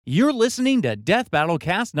You're listening to Death Battle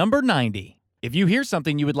Cast number 90. If you hear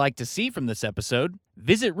something you would like to see from this episode,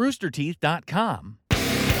 visit roosterteeth.com.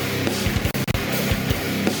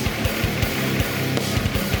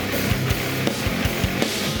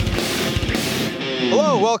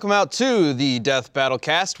 Hello, welcome out to the Death Battle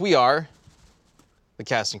Cast. We are the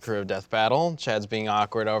cast and crew of Death Battle. Chad's being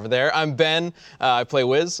awkward over there. I'm Ben. I play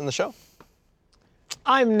Wiz in the show.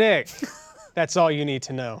 I'm Nick. That's all you need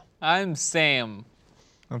to know. I'm Sam.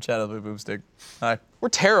 I'm Chad of the Boomstick. Hi. We're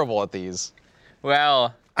terrible at these.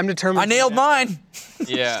 Well, I'm determined I nailed mine.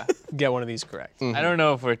 yeah. get one of these correct. I don't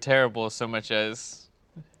know if we're terrible so much as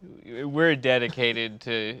we're dedicated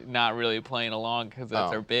to not really playing along because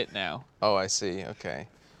that's our bit now. Oh, I see. Okay.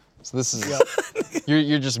 So this is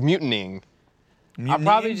you're just mutinying. I'm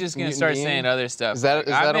probably just gonna start saying other stuff. Is that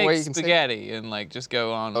I a make way you can say it? spaghetti and like just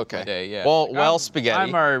go on with my day. Yeah. Well, I'm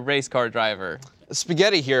spaghetti. our race car driver.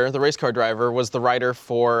 Spaghetti here, the race car driver, was the writer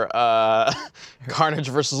for Carnage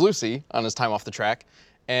versus Lucy on his time off the track.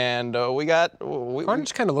 And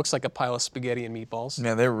Carnage kind of looks like a pile of spaghetti and meatballs.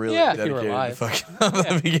 Yeah, they're really Yeah. If you were dedicated to alive.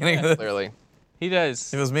 fucking the beginning of this. clearly. He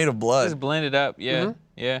does. It was made of blood. Just blend it up. Yeah.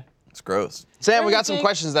 Yeah. It's gross. Sam, we got Everything- some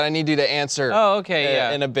questions that I need you to answer Oh, okay,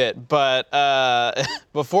 yeah. in a bit. But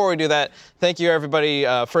before we do that, thank you, everybody,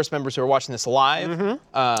 first members who are watching this live.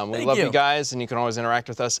 We love you guys, and you can always interact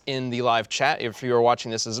with us in the live chat if you are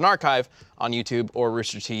watching this as an archive on YouTube or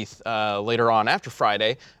Rooster Teeth later on after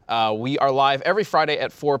Friday. We are live every Friday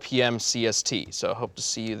at 4 p.m. CST, so hope to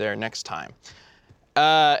see you there next time.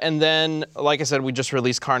 And then, like I said, we just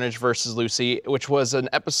released Carnage versus Lucy, which was an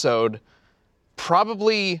episode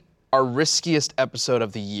probably our riskiest episode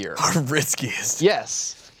of the year. Our riskiest.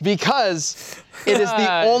 Yes, because it is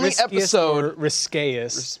the only Riskiest episode. or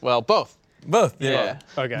riskiest? Well, both. Both. Yeah.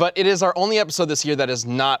 Okay. But it is our only episode this year that is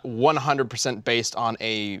not 100% based on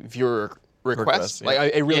a viewer request, Request,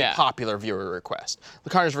 like a really Yeah. popular viewer request. The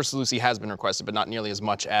Carnage versus Lucy has been requested, but not nearly as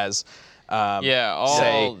much as,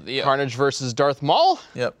 say, Carnage versus Darth Maul.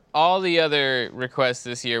 Yep. All the other requests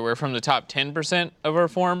this year were from the top 10% of our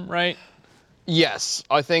form, right? Yes,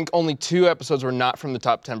 I think only 2 episodes were not from the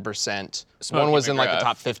top 10%. Smokey One was in like the McGrath.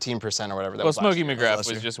 top 15% or whatever. That Well, was last Smokey year. McGrath last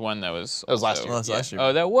was year. just one that was. That was last also- year. Well, that's last year.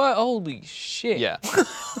 Oh, that what? Holy shit. Yeah.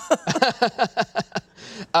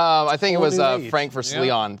 I think it was Whole new age. Frank versus Yeah.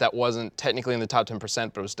 Leon that wasn't technically in the top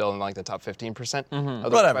 10%, but it was still in like the top 15% of the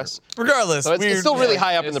Whatever. requests. Regardless, So it's still really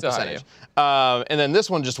high up in it's the still high, percentage. And then this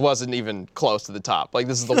one just wasn't even close to the top. Like,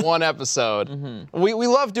 this is the one episode. We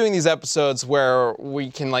love doing these episodes where we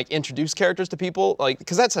can like introduce characters to people, like,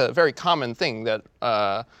 because that's a very common thing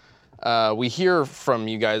that we hear from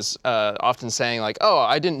you guys often saying like, oh,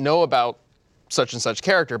 I didn't know about such and such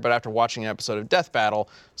character, but after watching an episode of Death Battle,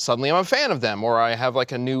 suddenly I'm a fan of them, or I have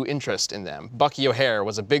like a new interest in them. Bucky O'Hare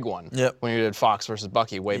was a big one when we did Fox versus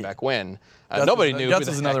Bucky way back when. Nobody knew. Guts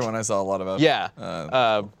who was the another heck- one I saw a lot about. Yeah,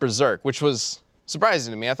 Berserk, which was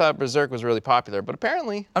surprising to me. I thought Berserk was really popular, but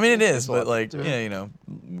apparently. I mean, it is, but like, yeah, you know,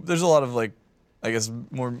 there's a lot of like, I guess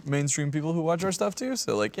more mainstream people who watch our stuff too.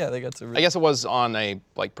 So like, yeah, they got to. I guess it was on a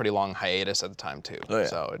like pretty long hiatus at the time too, Oh, yeah.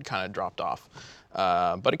 so it kind of dropped off.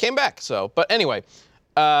 But it came back. So, but anyway,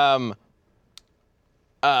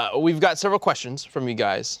 we've got several questions from you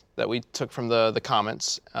guys that we took from the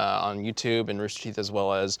comments on YouTube and Rooster Teeth as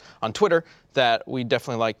well as on Twitter that we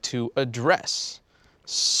definitely like to address.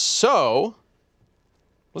 So,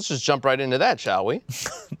 let's just jump right into that, shall we?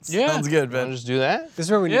 Yeah. Sounds good, Wanna Ben. just do that? This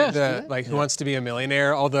is where we Yeah. need the, like, Who Wants to Be a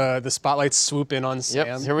Millionaire? All the spotlights swoop in on Sam.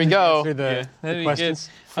 Yep, here we go. Answer the, That'd the be questions.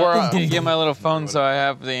 Can you get my little phone so I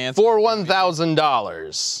have the answer? For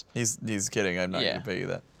 $1,000. He's kidding. I'm not Yeah. gonna pay you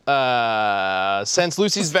that. Since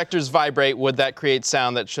Lucy's vectors vibrate, would that create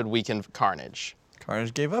sound that should weaken Carnage?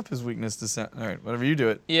 Carnage gave up his weakness to sound. All right, whatever you do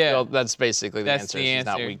it. Yeah. Well, that's basically the that's answer. the He's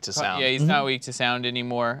answer. not weak to sound. Yeah, he's not weak to sound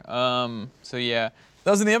anymore. So yeah. That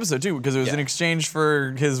was in the episode too, because it was Yeah. in exchange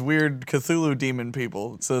for his weird Cthulhu demon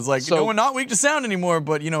people. So it's like, So- no, we're not weak to sound anymore,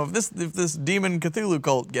 but you know, if this demon Cthulhu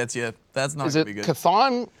cult gets you, that's not Is gonna it be good.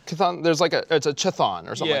 Chthon? Chthon? There's like it's a Chthon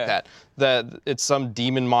or something Yeah. like that. That it's some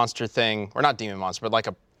demon monster thing, or not demon monster, but like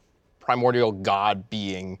a primordial god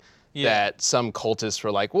being Yeah. that some cultists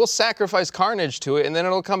were like, we'll sacrifice Carnage to it, and then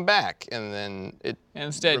it'll come back, and then it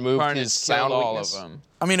Instead, removed Carnage his killed sound all weakness. of them.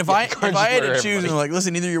 I mean, if I Carnage had to murdered choose, and everybody. like,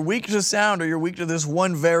 listen, either you're weak to sound or you're weak to this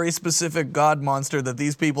one very specific god monster that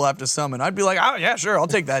these people have to summon, I'd be like, oh yeah, sure, I'll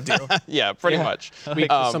take that deal. Yeah, pretty much. Weak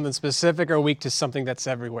to something specific or weak to something that's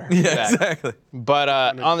everywhere? yeah, exactly. But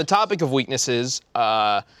on the topic of weaknesses,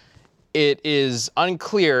 it is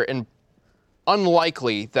unclear and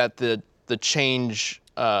unlikely that the change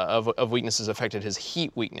of weaknesses affected his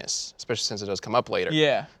heat weakness, especially since it does come up later.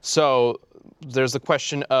 Yeah. So there's the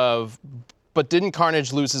question of, but didn't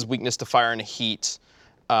Carnage lose his weakness to fire and heat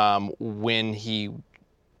when he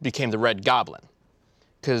became the Red Goblin?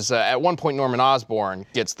 Because at one point Norman Osborn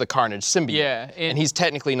gets the Carnage symbiote, Yeah, and he's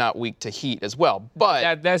technically not weak to heat as well.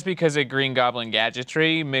 But that's because of Green Goblin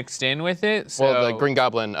gadgetry mixed in with it. So, well, the Green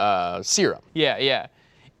Goblin serum. Yeah.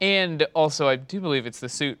 And also, I do believe it's the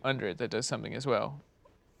suit under it that does something as well.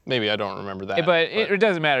 Maybe I don't remember that. But it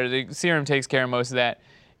doesn't matter. The serum takes care of most of that,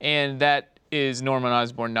 and that is Norman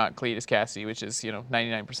Osborn, not Cletus Cassidy, which is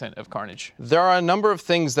 99% of Carnage. There are a number of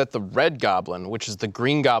things that the Red Goblin, which is the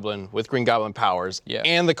Green Goblin with Green Goblin powers,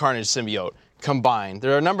 and the Carnage symbiote combined.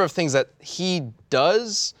 There are a number of things that he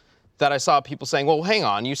does that I saw people saying, well, hang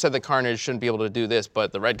on, you said that Carnage shouldn't be able to do this,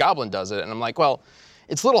 but the Red Goblin does it. And I'm like, well,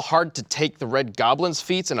 it's a little hard to take the Red Goblin's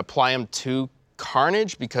feats and apply them to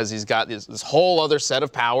Carnage because he's got this whole other set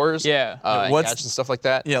of powers, and gadgets and stuff like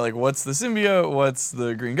that. Yeah, like what's the symbiote? What's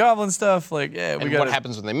the Green Goblin stuff? Like, yeah, and what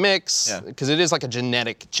happens when they mix? Because it is like a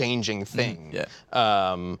genetic changing thing.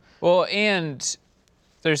 Well, and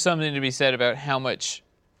there's something to be said about how much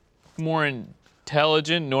more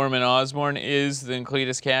intelligent Norman Osborn is than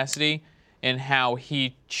Cletus Cassidy, and how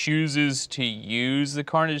he chooses to use the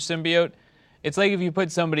Carnage symbiote. It's like if you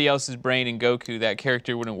put somebody else's brain in Goku, that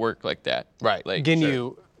character wouldn't work like that. Right. Like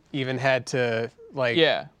Ginyu even had to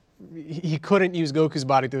he couldn't use Goku's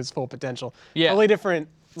body to its full potential. Yeah. Totally different.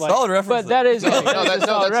 Like, solid reference. But that is that's a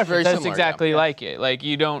solid reference. very That's similar, exactly like it. Like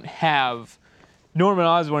you don't have Norman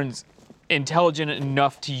Osborn's intelligent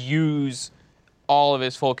enough to use all of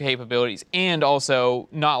his full capabilities, and also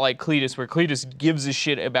not like Cletus, where Cletus gives a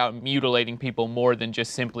shit about mutilating people more than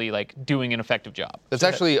just simply like doing an effective job. That's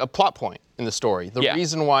actually a plot point in the story. The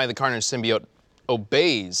reason why the Carnage symbiote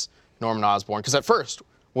obeys Norman Osborn, because at first,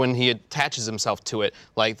 when he attaches himself to it,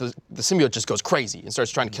 like the symbiote just goes crazy and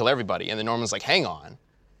starts trying to kill everybody, and then Norman's like, hang on.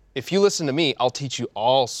 If you listen to me, I'll teach you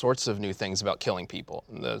all sorts of new things about killing people.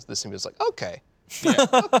 And the symbiote's like, okay.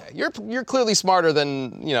 Okay. You're clearly smarter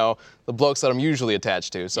than the blokes that I'm usually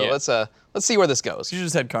attached to. So let's see where this goes. You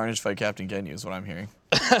just had Carnage fight Captain Ginyu is what I'm hearing.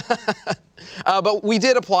 But we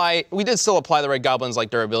did still apply the Red Goblin's like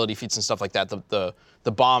durability feats and stuff like that.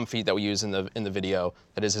 The bomb feat that we use in the video,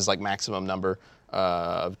 that is his like maximum number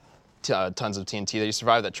of tons of TNT that you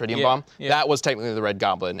survived, that tritium bomb. That was technically the Red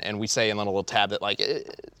Goblin, and we say in a little tab that like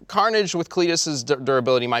Carnage with Cletus's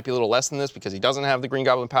durability might be a little less than this because he doesn't have the Green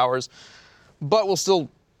Goblin powers. But we'll still,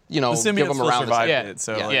 give him around it.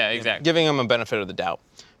 So exactly. Giving him a benefit of the doubt.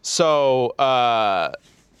 So, but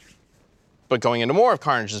going into more of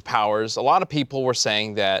Carnage's powers, a lot of people were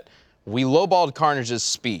saying that we lowballed Carnage's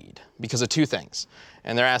speed because of two things.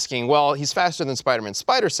 And they're asking, well, he's faster than Spider-Man's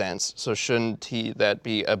Spider Sense, so shouldn't that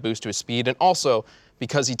be a boost to his speed? And also,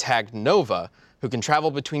 because he tagged Nova, who can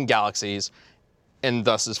travel between galaxies and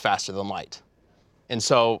thus is faster than light. And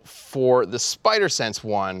so for the Spider Sense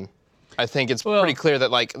one, I think it's pretty clear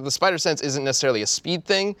that like the Spider Sense isn't necessarily a speed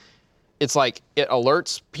thing. It's like it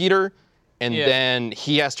alerts Peter, and then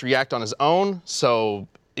he has to react on his own. So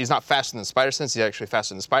he's not faster than the Spider Sense. He's actually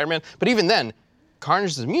faster than Spider-Man. But even then,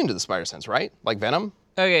 Carnage is immune to the Spider Sense, right? Like Venom.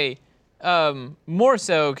 Okay, more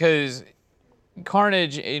so because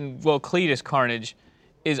Carnage Cletus Carnage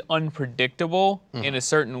is unpredictable in a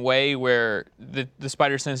certain way where the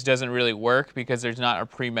Spider Sense doesn't really work because there's not a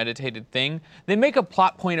premeditated thing. They make a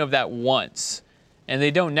plot point of that once, and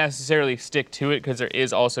they don't necessarily stick to it because there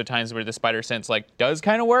is also times where the Spider Sense like does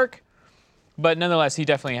kind of work, but nonetheless he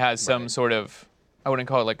definitely has some sort of, I wouldn't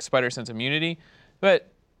call it like Spider Sense immunity, but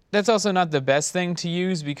that's also not the best thing to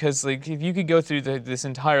use because like if you could go through this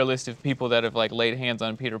entire list of people that have like laid hands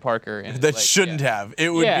on Peter Parker and that shouldn't have, it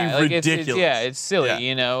would be ridiculous. It's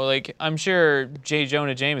silly, Like I'm sure J.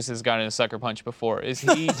 Jonah Jameson has gotten a sucker punch before. Is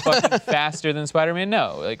he fucking faster than Spider-Man?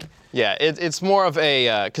 No, like. Yeah, it's more of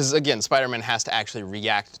a because again, Spider-Man has to actually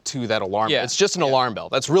react to that alarm. Yeah. It's just an alarm bell.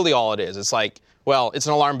 That's really all it is. It's like, well, it's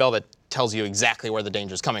an alarm bell that tells you exactly where the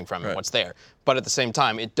danger is coming from and what's there. But at the same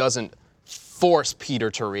time, it doesn't force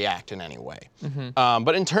Peter to react in any way.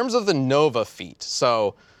 But in terms of the Nova feat,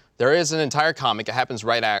 so there is an entire comic. It happens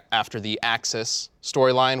right after the Axis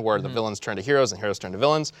storyline where the villains turn to heroes and heroes turn to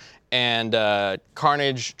villains. And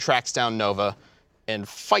Carnage tracks down Nova and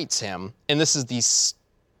fights him. And this is the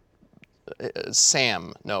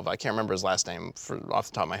Sam Nova. I can't remember his last name off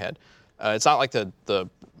the top of my head. It's not like the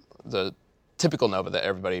typical Nova that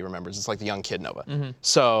everybody remembers. It's like the young kid Nova.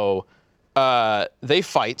 So they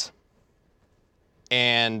fight.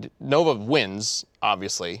 And Nova wins,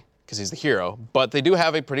 obviously, because he's the hero, but they do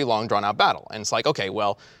have a pretty long, drawn-out battle. And it's like, okay,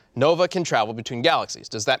 well, Nova can travel between galaxies.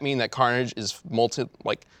 Does that mean that Carnage is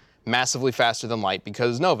massively faster than light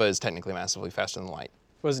because Nova is technically massively faster than light?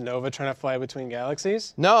 Was Nova trying to fly between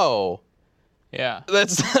galaxies? No. Yeah.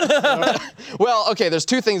 That's well, okay, there's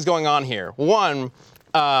two things going on here. One,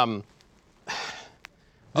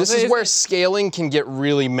 this is where scaling can get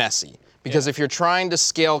really messy. Because if you're trying to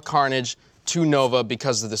scale Carnage to Nova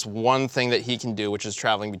because of this one thing that he can do, which is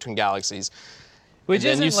traveling between galaxies. Which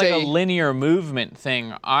isn't like a linear movement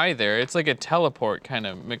thing either. It's like a teleport kind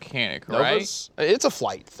of mechanic, right? It's a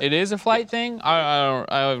flight thing. It is a flight thing? I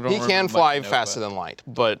don't He can fly faster than light,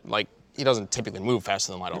 but like he doesn't typically move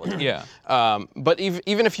faster than light all the time. Yeah. But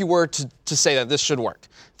even if you were to say that this should work,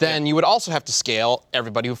 then you would also have to scale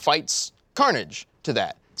everybody who fights Carnage to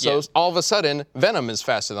that. So all of a sudden, Venom is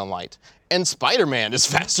faster than light, and Spider-Man is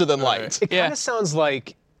faster than light. It kind of sounds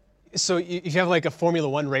like, so if you have like a Formula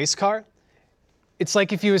One race car, it's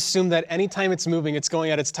like if you assume that anytime it's moving, it's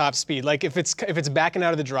going at its top speed. Like if it's backing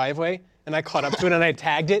out of the driveway and I caught up to it and I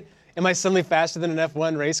tagged it, am I suddenly faster than an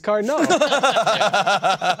F1 race car? No.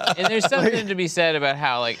 And there's something to be said about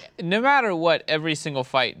how, like, no matter what, every single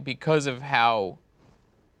fight, because of how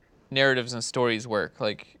narratives and stories work,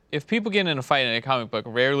 like, if people get in a fight in a comic book,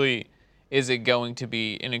 rarely is it going to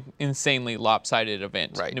be an insanely lopsided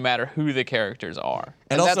event, no matter who the characters are.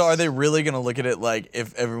 And also, are they really going to look at it like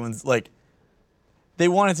if everyone's, like, they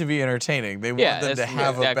want it to be entertaining. They want them to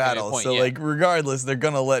have a battle. So, like, regardless, they're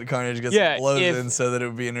going to let Carnage get some blows in so that it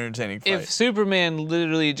would be an entertaining fight. If Superman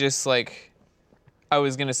literally just, like, I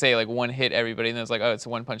was going to say, like, one hit everybody, and then it's like, oh, it's a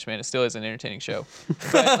One Punch Man. It still is an entertaining show.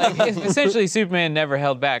 But, like, if essentially Superman never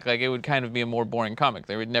held back, like, it would kind of be a more boring comic.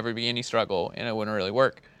 There would never be any struggle, and it wouldn't really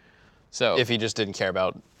work. So if he just didn't care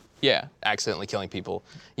about accidentally killing people.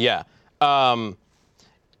 Yeah.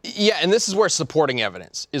 Yeah, and this is where supporting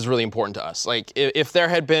evidence is really important to us. Like, if there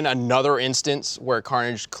had been another instance where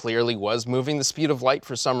Carnage clearly was moving the speed of light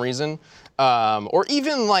for some reason, or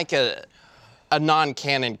even like a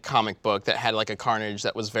non-canon comic book that had like a Carnage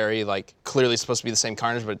that was very like clearly supposed to be the same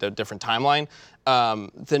Carnage but a different timeline,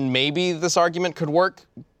 then maybe this argument could work.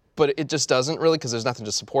 But it just doesn't really because there's nothing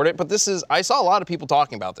to support it. But this is, I saw a lot of people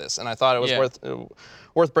talking about this, and I thought it was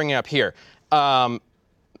worth bringing up here.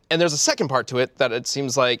 And there's a second part to it that it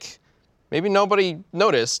seems like maybe nobody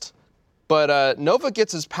noticed, but Nova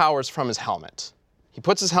gets his powers from his helmet. He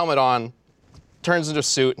puts his helmet on, turns into a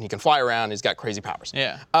suit, and he can fly around. He's got crazy powers.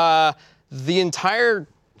 Yeah. The entire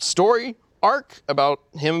story arc about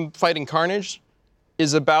him fighting Carnage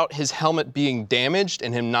is about his helmet being damaged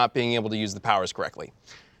and him not being able to use the powers correctly.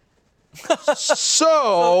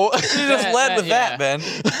 So you just led with that, Ben.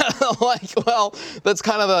 Like, well, that's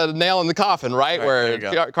kind of the nail in the coffin, right? Where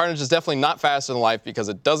Carnage is definitely not faster than light because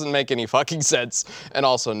it doesn't make any fucking sense. And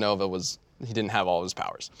also Nova he didn't have all of his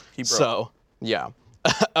powers. He broke. So, yeah.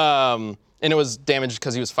 And it was damaged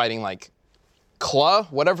because he was fighting like Claw,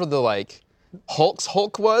 whatever the like Hulk's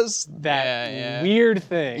Hulk was. That weird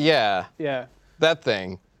thing. Yeah. Yeah. That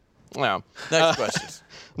thing. Well. Next question.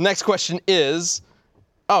 Next question is,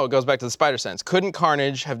 it goes back to the spider sense. Couldn't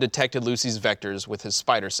Carnage have detected Lucy's vectors with his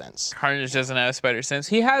spider sense? Carnage doesn't have a spider sense.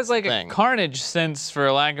 He has like a Carnage sense, for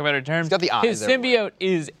lack of better terms. He's got the eyes. His symbiote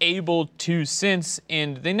is able to sense,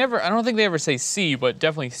 and I don't think they ever say see, but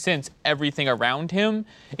definitely sense everything around him.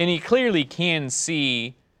 And he clearly can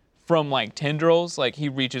see from like tendrils. Like he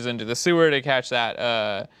reaches into the sewer to catch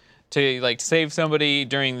that, to like save somebody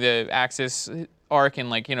during the Axis arc, and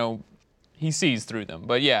like, he sees through them.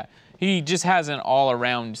 But yeah. He just has an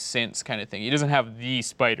all-around sense kind of thing. He doesn't have the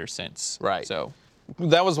spider sense. Right. So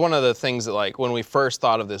that was one of the things that, like, when we first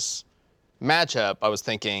thought of this matchup, I was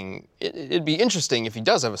thinking it'd be interesting if he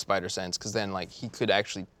does have a spider sense, because then, like, he could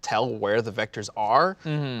actually tell where the vectors are,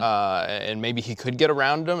 and maybe he could get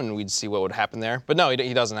around them, and we'd see what would happen there. But no,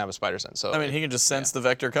 he doesn't have a spider sense. So I mean, he can just sense the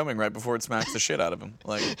vector coming right before it smacks the shit out of him.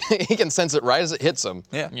 Like he can sense it right as it hits him.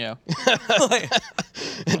 Yeah. Yeah.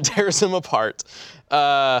 And tears him apart.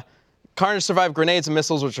 Carnage survived grenades and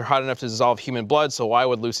missiles which are hot enough to dissolve human blood, so why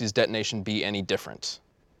would Lucy's detonation be any different?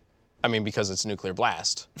 I mean, because it's nuclear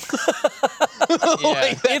blast.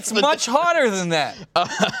 It's much hotter than that.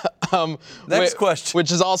 Next question.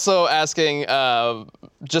 Which is also asking,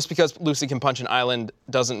 just because Lucy can punch an island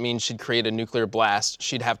doesn't mean she'd create a nuclear blast.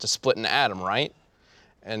 She'd have to split an atom, right?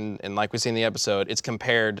 And like we see in the episode, it's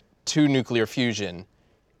compared to nuclear fusion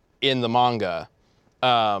in the manga.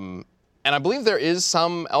 And I believe there is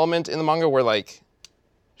some element in the manga where, like,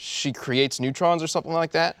 she creates neutrons or something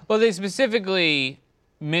like that. Well, they specifically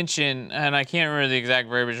mention, and I can't remember the exact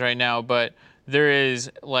verbiage right now, but there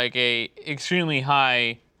is, like, a extremely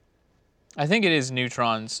high, I think it is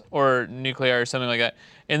neutrons or nuclear or something like that.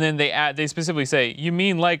 And then they specifically say, you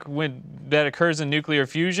mean like when that occurs in nuclear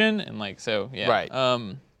fusion? And, like, so, yeah. Right.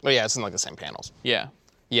 Well, yeah, it's in, like, the same panels. Yeah.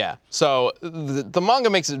 Yeah. So the manga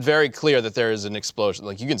makes it very clear that there is an explosion.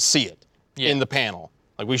 Like, you can see it in the panel.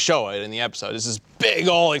 Like, we show it in the episode. It's this big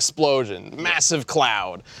old explosion, massive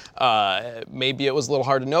cloud. Maybe it was a little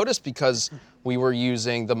hard to notice because we were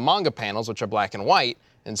using the manga panels, which are black and white.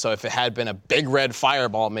 And so if it had been a big red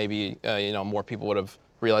fireball, maybe more people would have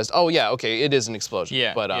realized, oh yeah, okay, it is an explosion.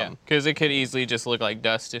 Yeah, but because it could easily just look like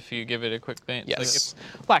dust if you give it a quick glance. Yes. Like, it's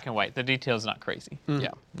black and white. The detail's not crazy.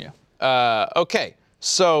 Yeah. Okay,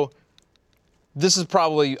 so this is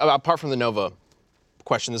probably, apart from the Nova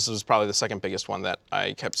question, this was probably the second biggest one that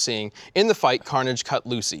I kept seeing. In the fight, Carnage cut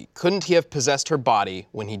Lucy. Couldn't he have possessed her body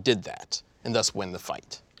when he did that, and thus win the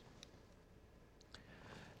fight?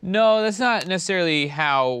 No, that's not necessarily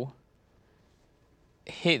how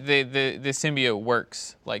the symbiote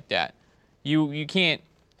works like that. You can't,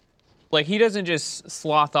 like, he doesn't just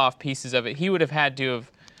slough off pieces of it. He would have had to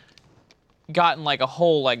have gotten like a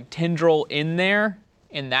whole like tendril in there,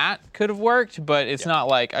 and that could have worked, but it's not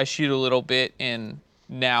like I shoot a little bit and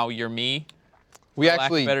now you're me. We for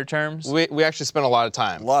actually, lack of better terms. We actually spent a lot of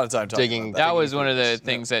time digging. That was one of the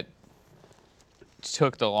things that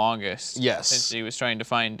took the longest. Yes. Since he was trying to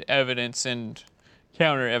find evidence and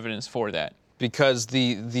counter evidence for that. Because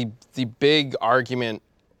the big argument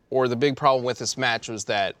or the big problem with this match was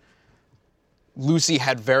that Lucy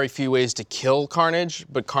had very few ways to kill Carnage,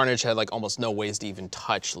 but Carnage had like almost no ways to even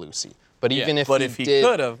touch Lucy. But even if he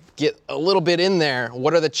did get a little bit in there,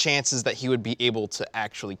 what are the chances that he would be able to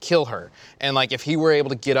actually kill her? And like if he were able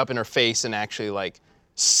to get up in her face and actually like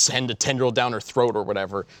send a tendril down her throat or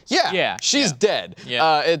whatever, she's dead.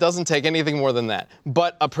 Yeah. It doesn't take anything more than that.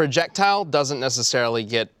 But a projectile doesn't necessarily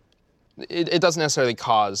it doesn't necessarily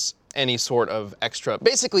cause any sort of extra.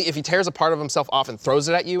 Basically, if he tears a part of himself off and throws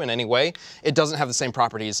it at you in any way, it doesn't have the same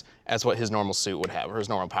properties as what his normal suit would have or his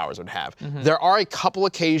normal powers would have. Mm-hmm. There are a couple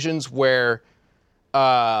occasions where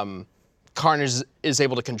Carnage is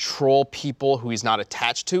able to control people who he's not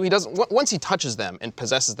attached to. He doesn't. Once he touches them and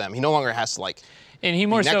possesses them, he no longer has to like. And he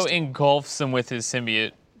more so engulfs them with his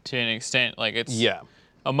symbiote to an extent. Like it's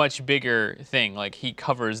a much bigger thing. Like he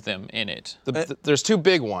covers them in it. There's two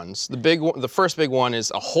big ones. The first big one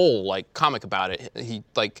is a whole like comic about it. He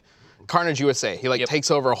like Carnage USA. He like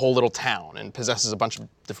takes over a whole little town and possesses a bunch of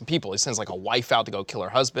different people. He sends like a wife out to go kill her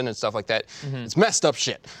husband and stuff like that. Mm-hmm. It's messed up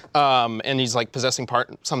shit. And he's like possessing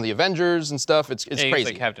some of the Avengers and stuff. It's crazy. He's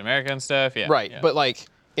like Captain America and stuff. Yeah. Right. Yeah. But like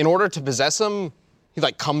in order to possess him, he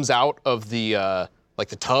like comes out of the like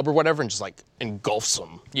the tub or whatever and just like engulfs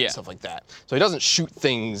them. Yeah. Stuff like that. So he doesn't shoot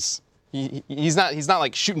things. He's not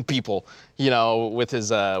like shooting people, with his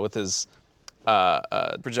tendrils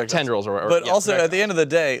or but also at the end of the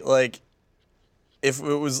day, like if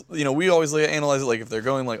it was, we always analyze it like if they're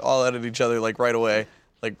going like all out at each other like right away,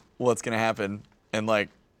 like what's gonna happen, and like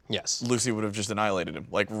Lucy would have just annihilated him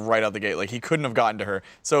like right out the gate. Like he couldn't have gotten to her.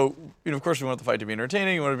 So of course we want the fight to be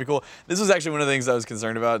entertaining. We want it to be cool. This was actually one of the things I was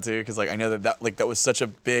concerned about too, because like I know that was such a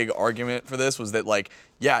big argument for this, was that like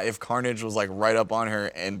if Carnage was like right up on her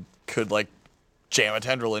and could like jam a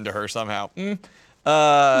tendril into her somehow,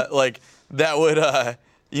 like that would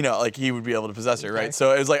like he would be able to possess her, right?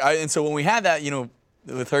 So it was like and so when we had that,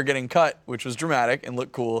 with her getting cut, which was dramatic and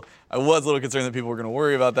looked cool, I was a little concerned that people were going to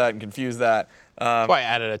worry about that and confuse that. That's why I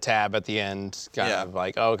added a tab at the end, kind of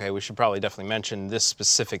like, oh, okay, we should probably definitely mention this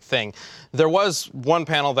specific thing. There was one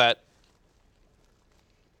panel that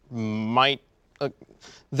might.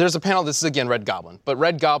 There's a panel. This is again Red Goblin, but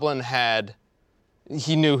Red Goblin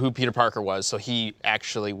he knew who Peter Parker was, so he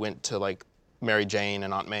actually went to like Mary Jane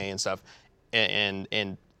and Aunt May and stuff,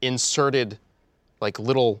 and inserted like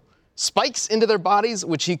little spikes into their bodies,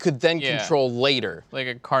 which he could then control later. Like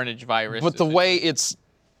a Carnage virus. But the way it's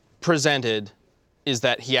presented is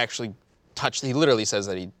that he actually he literally says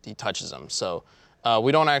that he touches them. So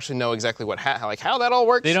we don't actually know exactly how that all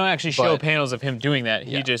works. They don't actually show panels of him doing that.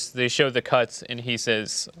 They show the cuts and he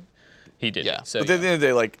says he did it. So, but at the end of the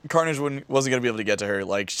day, like Carnage wasn't going to be able to get to her.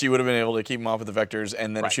 Like she would have been able to keep him off with the vectors,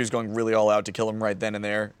 and then if she was going really all out to kill him right then and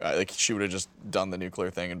there, like she would have just done the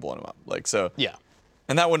nuclear thing and blown him up. Like so. Yeah.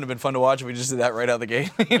 And that wouldn't have been fun to watch if we just did that right out of the gate,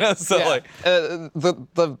 So like,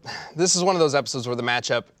 this is one of those episodes where the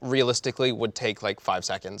matchup realistically would take like 5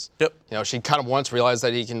 seconds. Yep. She'd cut him once, realize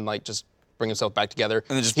that he can like just bring himself back together,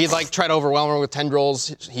 and then he'd like try to overwhelm her with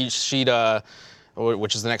tendrils. She'd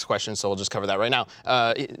which is the next question, so we'll just cover that right now.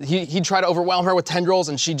 He'd try to overwhelm her with tendrils,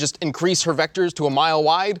 and she'd just increase her vectors to a mile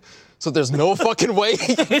wide. So there's no fucking way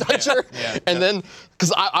he can touch her. Yeah. And then,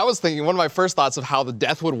 because I was thinking, one of my first thoughts of how the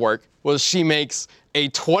death would work was she makes a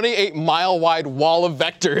 28-mile wide wall of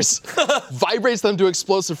vectors, vibrates them to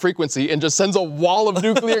explosive frequency, and just sends a wall of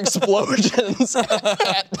nuclear explosions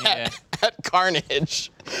at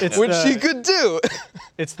Carnage, which he could do.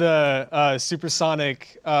 It's the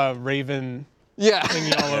supersonic Raven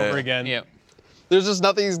thingy all over again. Yep. There's just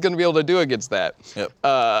nothing he's going to be able to do against that. Yep.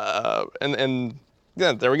 And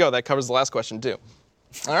yeah, there we go. That covers the last question too.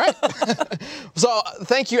 All right. So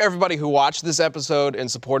thank you everybody who watched this episode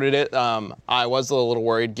and supported it. I was a little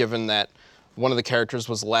worried given that one of the characters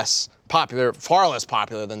was less popular, far less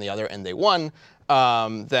popular than the other, and they won,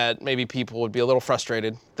 that maybe people would be a little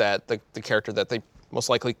frustrated that the character that they most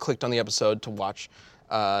likely clicked on the episode to watch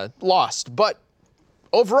lost. But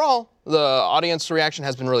overall, the audience reaction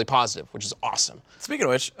has been really positive, which is awesome. Speaking of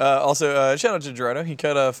which, also shout out to Gerardo. He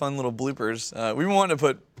cut fun little bloopers. We've been wanting to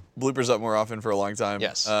put bloopers up more often for a long time.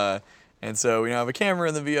 Yes. And so we now have a camera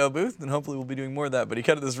in the VO booth, and hopefully we'll be doing more of that. But he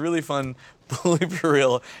cut this really fun blooper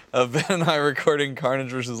reel of Ben and I recording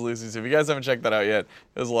Carnage versus Lucy. So if you guys haven't checked that out yet,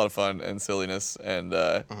 it was a lot of fun and silliness, and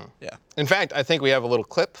yeah. In fact, I think we have a little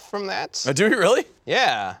clip from that. Do we really?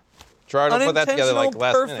 Yeah. Gerardo put that together like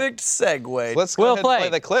last minute. Perfect segue. Let's go ahead and play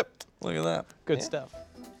the clip. Look at that. Good stuff.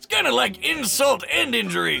 It's kind of like insult and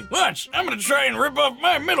injury. Watch, I'm gonna try and rip off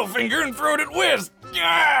my middle finger and throw it at Wiz.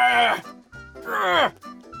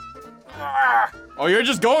 Oh, you're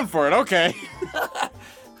just going for it, okay.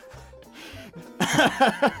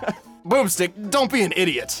 Boomstick, don't be an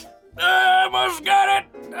idiot. Almost got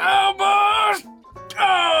it! Almost!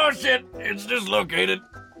 Oh, shit, it's dislocated.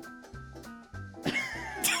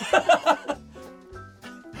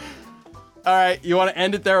 All right, you want to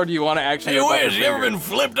end it there, or do you want to actually... Hey, Wiz, you ever been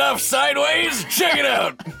flipped off sideways? Check it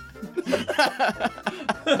out.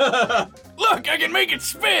 Look, I can make it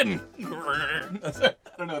spin. I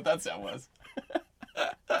don't know what that sound was.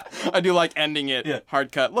 I do like ending it.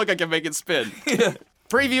 Hard cut. Look, I can make it spin.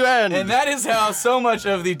 Preview end. And that is how so much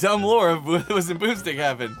of the dumb lore of Was in Boomstick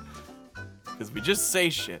happened. Because we just say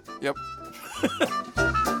shit. Yep.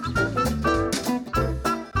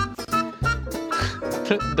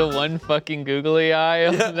 The one fucking googly eye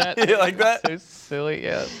of that. You like that? So silly,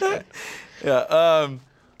 yeah. Yeah.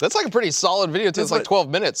 That's like a pretty solid video too. It's like 12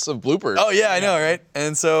 minutes of bloopers. Oh yeah, I know, right?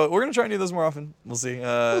 And so we're gonna try and do those more often. We'll see.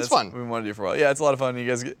 It's fun. We want to do for a while. Yeah, it's a lot of fun. You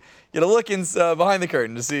guys get a look behind the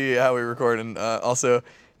curtain to see how we record, and also,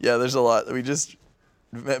 yeah, there's a lot. Ben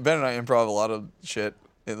and I improv a lot of shit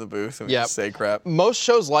in the booth, and we just say crap. Most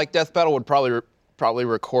shows like Death Battle would probably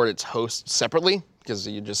record its host separately because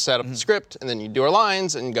you just set up the script and then you do our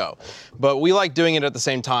lines and go. But we like doing it at the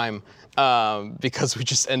same time. Because we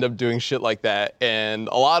just end up doing shit like that, and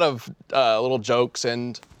a lot of little jokes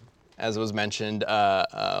and, as was mentioned,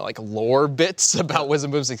 like lore bits about Wiz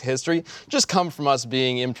and Boomstick's history just come from us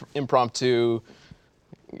being impromptu,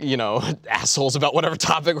 you know, assholes about whatever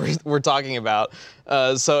topic we're talking about.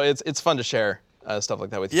 So it's fun to share stuff like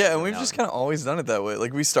that with you. Yeah, and we've just kind of always done it that way.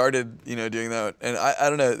 Like we started, doing that, and I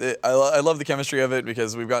don't know. I love the chemistry of it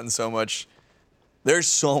because we've gotten so much. There's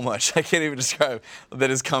so much I can't even describe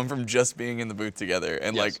that has come from just being in the booth together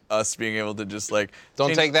and like us being able to just like.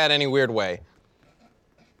 Don't take that any weird way.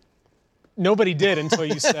 Nobody did until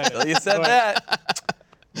you said it. You said that.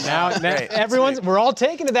 Now we're all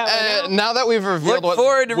taking it that way. Now that we've revealed Look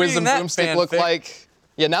what to Wiz and that Boomstick look like.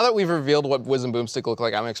 Yeah, now that we've revealed what Wiz and Boomstick look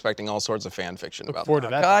like, I'm expecting all sorts of fan fiction about forward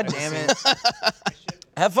them. to that. God damn it.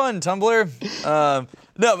 Have fun, Tumblr.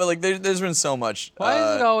 No, but like there's been so much. Why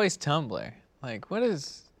is it always Tumblr? Like, what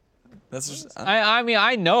is... That's just... I mean,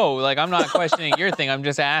 I know. Like, I'm not questioning your thing. I'm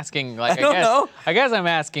just asking. Like, I guess I'm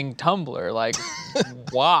asking Tumblr. Like,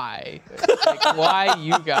 why? Like, why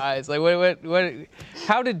you guys? Like, what?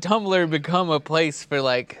 How did Tumblr become a place for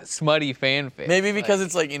like smutty fanfic? Maybe because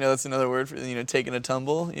it's like that's another word for taking a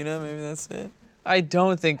tumble. Maybe that's it. I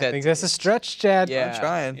don't think that. I think that's a stretch, Chad. Yeah, I'm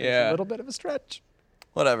trying. Yeah, a little bit of a stretch.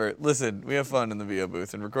 Whatever. Listen, we have fun in the VO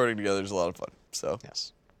booth, and recording together is a lot of fun. So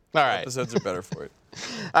yes. All right. Episodes are better for it.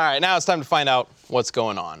 All right, now it's time to find out what's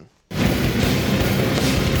going on.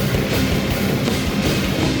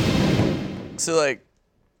 So like,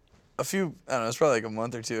 I don't know, it's probably like a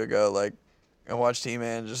month or two ago, like, I watched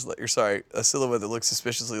He-Man a silhouette that looks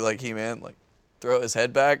suspiciously like He-Man, like, throw his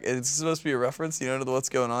head back. It's supposed to be a reference, to the what's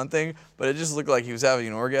going on thing, but it just looked like he was having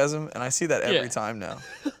an orgasm, and I see that every time now.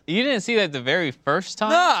 You didn't see that the very first time?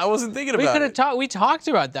 Nah, I wasn't thinking about it. We talked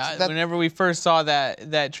about that whenever we first saw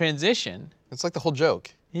that transition. It's like the whole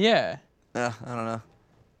joke. Yeah. Yeah, I don't know.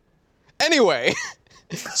 Anyway,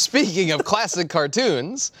 speaking of classic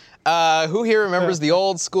cartoons, who here remembers the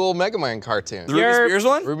old school Mega Man cartoon? The Ruby Spears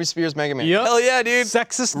one? Ruby Spears Mega Man. Yep. Hell yeah, dude.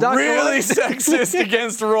 Sexist. Really sexist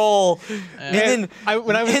against Rool. And then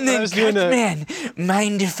when I was doing man,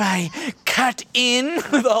 mind if I cut in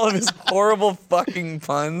with all of his horrible fucking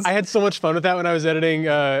puns? I had so much fun with that when I was editing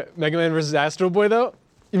Mega Man vs. Astro Boy, though.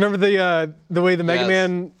 You remember the way the Mega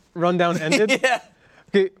Man rundown ended? Yeah.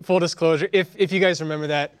 Okay, full disclosure, if you guys remember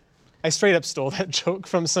that, I straight up stole that joke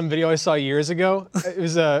from some video I saw years ago. It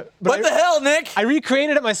was What the hell, Nick? I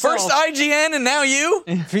recreated it myself. First IGN and now you?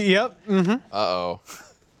 Yep. Mm-hmm. Uh-oh.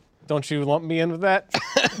 Don't you lump me in with that?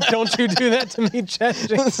 Don't you do that to me, Chad?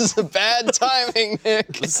 This is a bad timing,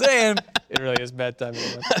 Nick. Just saying. It really is bad timing.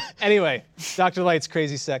 Anyway, Dr. Light's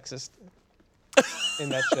crazy sexist in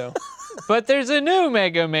that show. But there's a new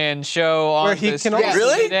Mega Man show on Where he the can streets also-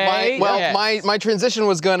 Really? today. My transition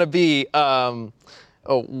was going to be,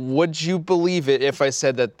 would you believe it if I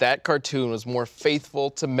said that cartoon was more faithful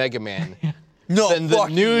to Mega Man No than the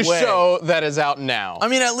fucking new way. show that is out now? I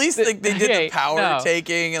mean, at least they did hey, the power no.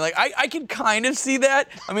 taking, and like I can kind of see that.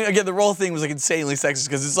 I mean, again, the Roll thing was like insanely sexist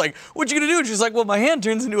because it's like, what you gonna do? And she's like, well, my hand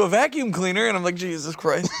turns into a vacuum cleaner, and I'm like, Jesus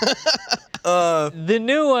Christ. The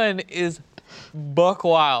new one is buck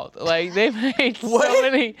wild. Like they made so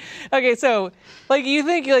many. Okay, so like you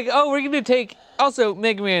think like, oh, we're gonna take also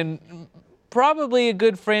Mega Man, probably a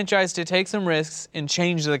good franchise to take some risks and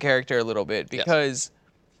change the character a little bit because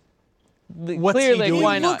What's clearly he doing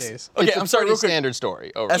why these not? days? Okay, It's a I'm sorry, pretty real quick. standard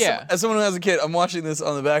story. Oh, Yeah. As someone who has a kid, I'm watching this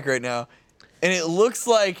on the back right now, and it looks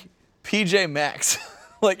like PJ Masks.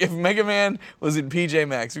 Like if Mega Man was in PJ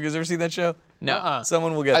Masks. You guys ever seen that show? No.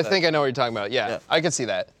 Someone will get I that. think I know what you're talking about. Yeah, I can see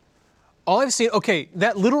that. All I've seen, okay,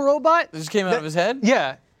 that little robot. It just came out of his head?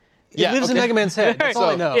 Yeah. It lives in Mega Man's head. That's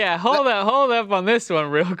all I know. Yeah, hold up on this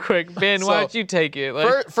one real quick. Ben, why don't you take it?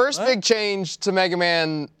 Like, First big change to Mega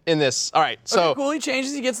Man in this. All right, so Okay, cool, he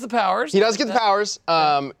changes, he gets the powers. he does get the powers.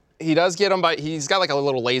 He does get them by, he's got like a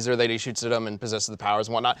little laser that he shoots at them and possesses the powers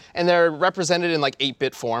and whatnot. And they're represented in like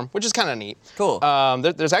 8-bit form, which is kind of neat. Cool.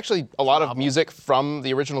 There's actually a lot of music from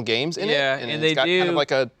the original games in Yeah, it. and it's they got kind do- of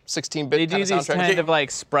like a 16-bit they kind do of these soundtrack. kind of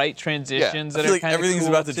like sprite transitions I that feel are like kind of everything's cool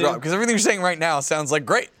about to too. drop, because everything you're saying right now sounds like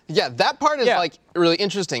great. Yeah, that part is Yeah. like really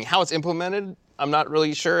interesting. How it's implemented, I'm not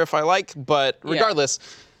really sure if I like, but regardless,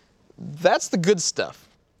 that's the good stuff.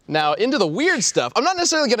 Now, into the weird stuff, I'm not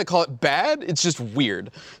necessarily going to call it bad, it's just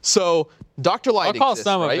weird. So, Dr. Light I'll call exists,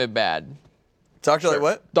 some right? of it bad. Dr. Light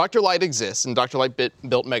what? Dr. Light exists, and Dr. Light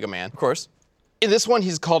built Mega Man. Of course. In this one,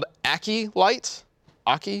 he's called Aki Light.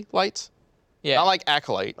 Aki Light? Yeah. Not like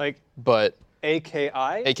Acolyte, Like but AKI?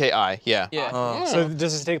 AKI, yeah. Yeah. So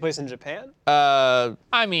does this take place in Japan?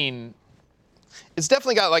 I mean, It's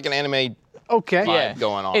definitely got like an anime Okay. yeah.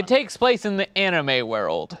 going on. It takes place in the anime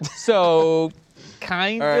world. So,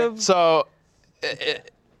 kind of. So,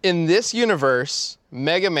 in this universe,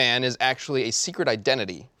 Mega Man is actually a secret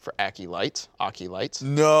identity for Aki Light.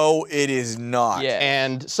 No, it is not. Yeah.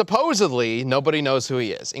 And supposedly, nobody knows who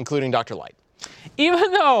he is, including Dr. Light.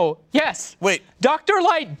 Even though, yes, Wait. Dr.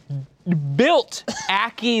 Light built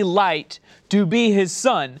Aki Light to be his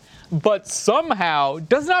son, but somehow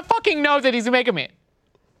does not fucking know that he's a Mega Man.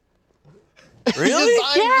 He designed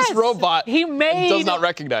this robot He made. does not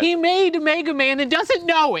recognize He it. made Mega Man and doesn't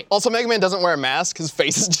know it. Also, Mega Man doesn't wear a mask. His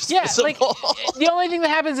face is just Yeah, visible. like the only thing that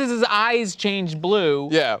happens is his eyes change blue.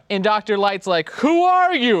 Yeah. And Dr. Light's like, "Who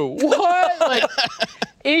are you? What?" Like,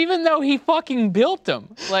 even though he fucking built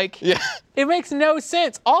him, like, Yeah. it makes no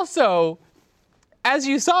sense. Also, as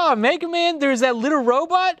you saw, Mega Man, there's that little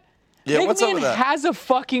robot. Yeah, Mega what's up Man with that? has a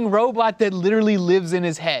fucking robot that literally lives in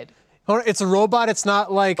his head. Hold on, it's a robot. It's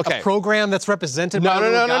not like Okay. a program that's represented by a No.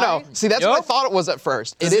 little guy? See, that's what I Yup. thought it was at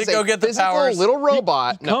first. Does it it is go a get the physical powers? little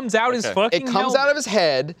robot. No. Comes out his fucking It comes out of his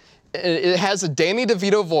head. It has a Danny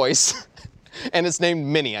DeVito voice, and it's named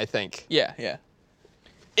Minnie, I think. Yeah, yeah.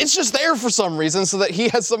 It's just there for some reason so that he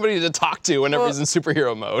has somebody to talk to whenever he's in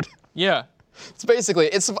superhero mode. Yeah. It's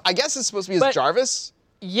basically, I guess it's supposed to be his But- Jarvis.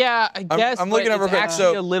 Yeah, I guess. I'm looking but up real it's quick.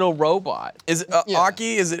 actually So- a little robot. Is it Yeah.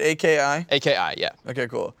 Aki? Is it AKI? AKI, yeah. Okay,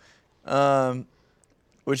 cool.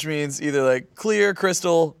 Which means either like clear,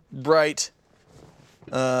 crystal, bright.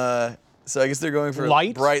 So I guess they're going for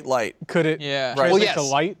Light? bright light. Could it Yeah. Right. translate Well, to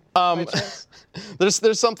yes. light? by chance?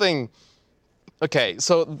 There's something. Okay,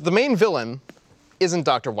 so the main villain isn't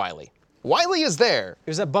Dr. Wily. Wily is there.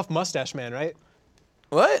 There's that buff mustache man, right?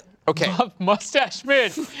 What? Okay. Buff mustache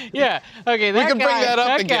man. Yeah. Okay. That We can bring guy, that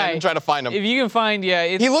up again guy, and try to find him. If you can find, yeah,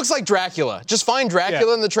 it's He looks like Dracula. Just find Dracula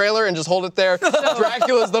Yeah. in the trailer and just hold it there.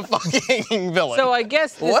 Dracula's the fucking villain. So I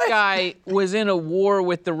guess this What? guy was in a war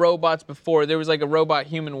with the robots before. There was like a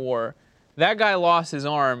robot-human war. That guy lost his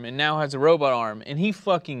arm and now has a robot arm, and he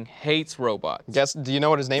fucking hates robots. Guess, do you know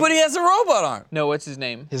what his name But is? he has a robot arm. No, what's his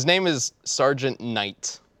name? His name is Sergeant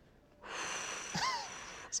Knight.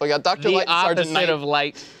 So I got Dr. The Light and Sergeant opposite Knight. of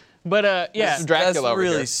light. But yeah. This is Dracula That's over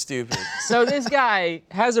really here. stupid. So this guy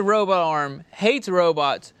has a robot arm, hates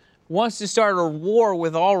robots, wants to start a war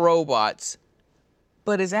with all robots,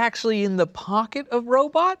 but is actually in the pocket of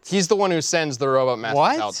robots? He's the one who sends the robot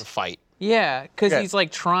masters out to fight. Yeah, because he's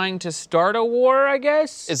like trying to start a war, I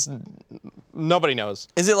guess. Nobody knows.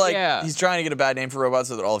 Is it like he's trying to get a bad name for robots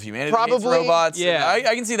so that all of humanity hates Probably. robots? Yeah.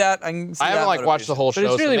 I can see that. I haven't like watched the whole show,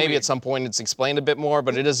 it's really so maybe weird. at some point it's explained a bit more,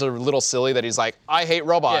 but it is a little silly that he's like, I hate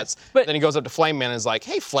robots. Yeah, but then he goes up to Flame Man and is like,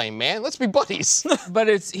 hey, Flame Man, let's be buddies. But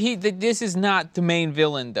this is not the main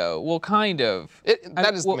villain, though. Well, kind of.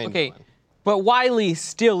 That is the main villain. But Wily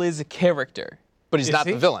still is a character. But he's not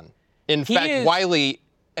the villain. In fact, Wily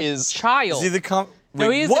is... Child. Is he the No,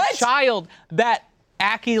 he is a child that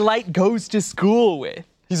Aki Light goes to school with.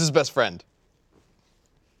 He's his best friend.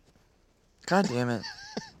 God damn it.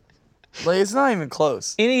 Like, it's not even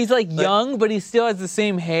close. And he's like young, but he still has the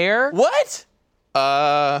same hair. What?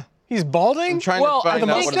 He's balding? I'm trying to find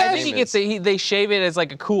out what his I name think is. they shave it as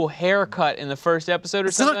like a cool haircut in the first episode or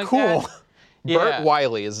It's something not like cool. that. Burt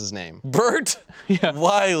Wiley is his name. Burt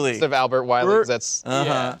Wiley. Instead of Albert Wiley, 'cause that's...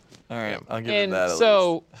 Uh-huh. All right, I'll give it that at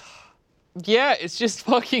so, yeah, it's just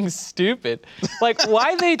fucking stupid. Like,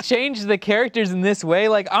 why they changed the characters in this way?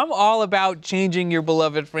 Like, I'm all about changing your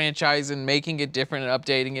beloved franchise and making it different and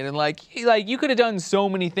updating it. And like you could have done so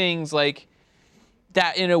many things like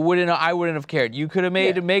that. I wouldn't have cared. You could have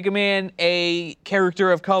made Mega Man a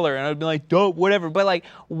character of color, and I'd be like, dope, whatever. But like,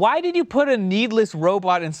 why did you put a needless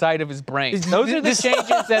robot inside of his brain? Those are the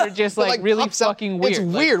changes that are just like really fucking weird. It's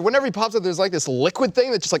weird. Whenever he pops up, there's like this liquid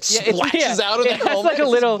thing that just like splashes out of the It's helmet. like a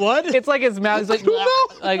little blood? It's like his mouth is like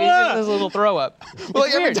like it just has a little throw up. But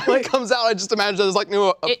like every time it comes out, I just imagine there's like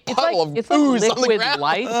a puddle of it's ooze like on the liquid ground.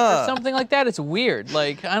 light or something like that. It's weird.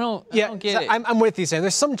 Like I don't get so it. I'm with you, Sam.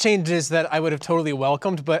 There's some changes that I would have totally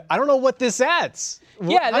welcomed, but I don't know what this adds.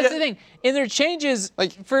 Yeah, that's the thing. And there are changes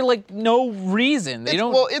for like no reason. They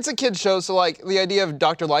don't. Well, it's a kid's show, so like the idea of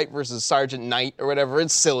Dr. Light versus Sergeant Knight or whatever,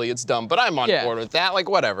 it's silly, it's dumb, but I'm on board with that. Like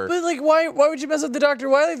whatever. But like, why would you mess up the Dr.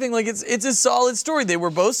 Wily thing? Like, it's a solid story. They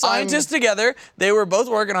were both scientists together. They were both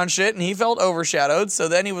working on shit, and he felt overshadowed. So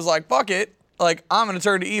then he was like, "Fuck it! Like, I'm gonna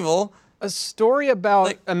turn to evil." A story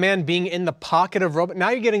about a man being in the pocket of robot. Now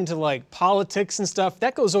you're getting to like politics and stuff.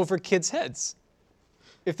 That goes over kids' heads.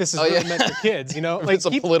 If this is really meant for kids, you know? Like it's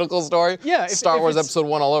a political story? Yeah. Star Wars Episode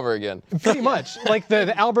 1 all over again. Pretty much. Like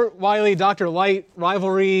the Albert Wiley, Dr. Light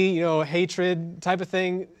rivalry, you know, hatred type of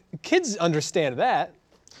thing. Kids understand that.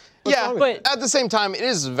 But at the same time, it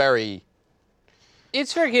is very...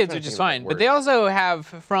 It's for kids, which is fine. But they also have,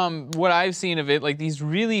 from what I've seen of it, like these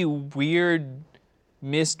really weird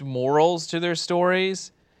missed morals to their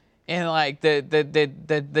stories. And like the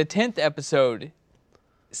 10th episode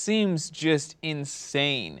seems just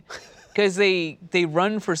insane because they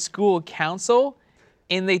run for school council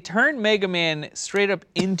and they turn Mega Man straight up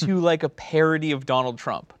into like a parody of Donald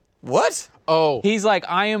Trump. What? Oh. He's like,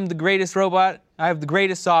 I am the greatest robot. I have the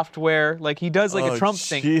greatest software. Like he does like a Trump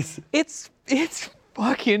thing. It's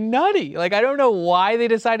fucking nutty. Like I don't know why they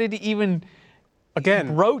decided to even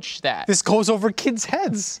broach that. This goes over kids'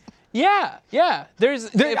 heads. Yeah.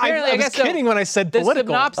 Apparently, I was kidding when I said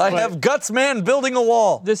political. I have Guts Man building a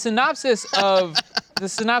wall. The synopsis of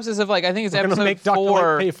like I think it's episode make 4. Dr.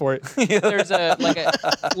 Light pay for it. There's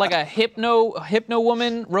a hypno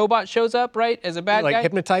woman robot shows up, right, as a bad guy. Like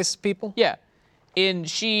hypnotize people? Yeah, and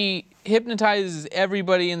she hypnotizes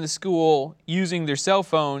everybody in the school using their cell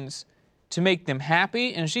phones to make them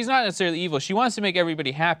happy, and she's not necessarily evil. She wants to make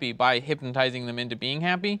everybody happy by hypnotizing them into being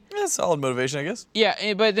happy. Yeah, solid motivation, I guess.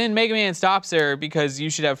 Yeah, but then Mega Man stops her because you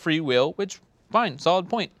should have free will, which, fine, solid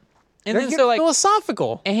point. And then so like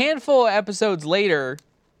philosophical. A handful of episodes later,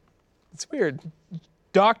 it's weird.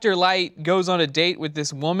 Dr. Light goes on a date with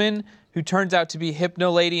this woman who turns out to be Hypno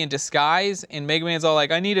Lady in disguise, and Mega Man's all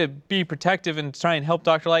like, I need to be protective and try and help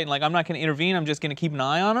Dr. Light, and like, I'm not gonna intervene, I'm just gonna keep an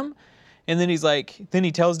eye on him. And then he's like, then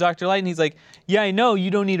he tells Dr. Light, and he's like, yeah, I know,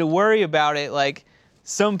 you don't need to worry about it. Like,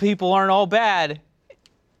 some people aren't all bad,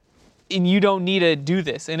 and you don't need to do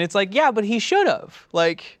this. And it's like, yeah, but he should have.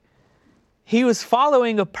 Like, he was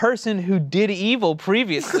following a person who did evil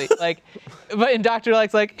previously. And Dr.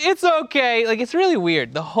 Light's like, it's okay. Like, it's really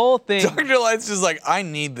weird. The whole thing. Dr. Light's just like, I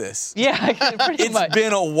need this. Yeah, pretty much. It's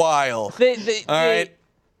been a while. All right.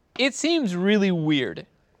 It seems really weird.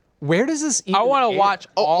 Where does this even I want to watch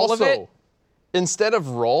all of it. Instead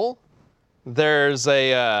of Roll, there's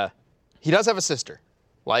a, he does have a sister,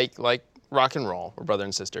 like Rock and Roll, or brother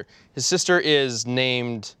and sister. His sister is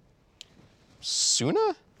named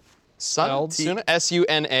Suna? Suna?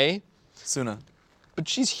 S-U-N-A. Suna. But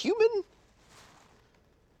she's human?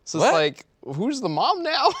 So What? it's like, who's the mom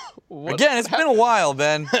now? Again, it's been a while,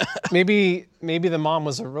 Ben. Maybe the mom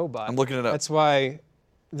was a robot. I'm looking it up. That's why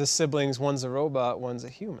the siblings, one's a robot, one's a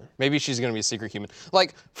human. Maybe she's going to be a secret human.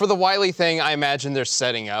 Like, for the Wily thing, I imagine they're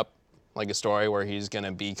setting up like a story where he's going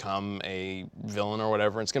to become a villain or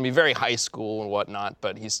whatever. It's going to be very high school and whatnot,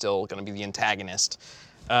 but he's still going to be the antagonist.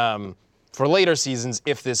 For later seasons,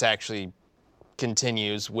 if this actually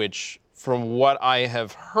continues, which from what I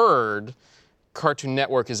have heard, Cartoon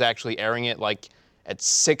Network is actually airing it like at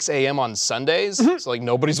 6 a.m. on Sundays, so like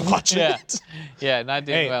nobody's watching it. Yeah, not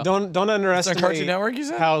doing well. Don't underestimate Cartoon Network, you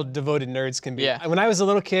said? how devoted nerds can be. Yeah. When I was a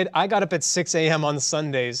little kid, I got up at 6 a.m. on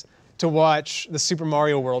Sundays to watch the Super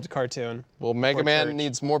Mario World cartoon. Well, Mega Man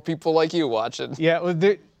needs more people like you watching. Yeah, well,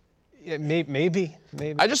 maybe.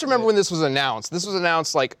 I just remember when this was announced. This was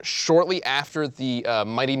announced like shortly after the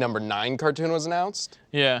Mighty No. 9 cartoon was announced.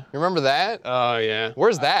 Yeah. You remember that? Oh, yeah.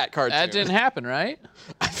 Where's that cartoon? That didn't happen, right?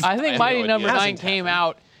 I think have Mighty no No. idea. 9 came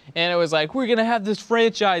out, and it was like, we're going to have this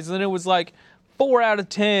franchise, and then it was like 4 out of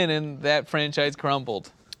 10, and that franchise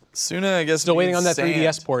crumbled. Suna, I guess. Still waiting on that sand.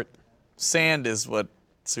 3DS port. Sand is what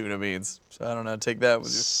Suna means. So I don't know, take that with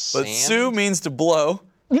you. But Sand? Su means to blow,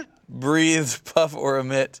 breathe, puff, or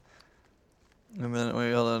emit. And then,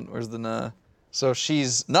 wait, hold on, where's the Na? So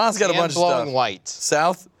she's Na's got a bunch of blowing stuff. light.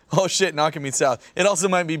 South? Oh shit, Na can mean south. It also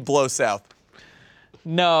might be blow south.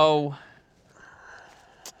 No.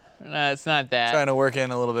 No, it's not that. Trying to work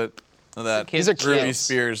in a little bit of that. These are Ruby kids.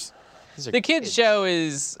 Spears. The kids' show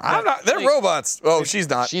is... I'm not, they're robots. Oh, she's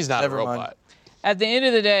not. She's not Never a mind. robot. At the end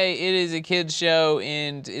of the day, it is a kids' show,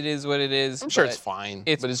 and it is what it is. I'm sure but it's fine.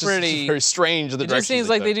 It's but it's pretty... just very strange the It direction. just seems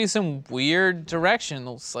like they do some weird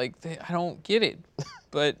directions. Like, I don't get it.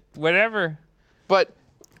 But whatever. But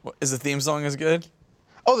What, is the theme song as good?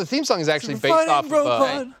 the theme song is actually based off of.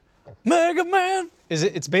 robot, Mega Man.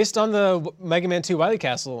 It's based on the Mega Man 2 Wily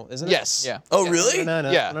Castle, isn't it? Yes. Yeah. Oh, really?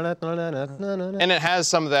 Yeah. And it has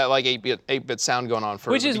some of that like 8-bit sound going on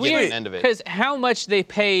for Which the is beginning weird, and end of it. because how much they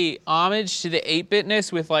pay homage to the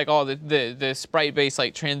 8-bitness with like all the sprite-based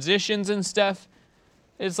like transitions and stuff.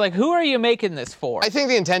 It's like, who are you making this for? I think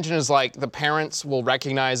the intention is like the parents will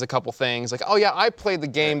recognize a couple things, like, oh yeah, I played the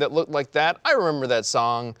game that looked like that. I remember that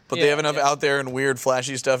song. But they have enough out there and weird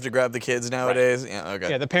flashy stuff to grab the kids nowadays. Yeah,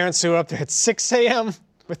 okay. Yeah, the parents who are up there at 6 a.m.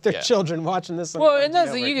 with their children watching this. On Well, Cartoon and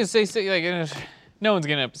that's Network. you can say like no one's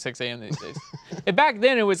getting up at 6 a.m. these days. And back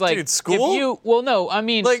then it was like Dude, school? I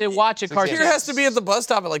mean Like, to watch a cartoon. Here has to be at the bus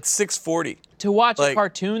stop at like 6:40. To watch a like-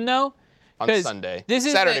 cartoon though, On 'cause Sunday. This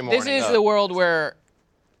is Saturday This morning. is the world where.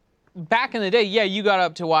 Back in the day, yeah, you got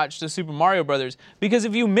up to watch the Super Mario Brothers because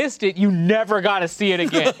if you missed it, you never got to see it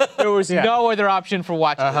again. There was no other option for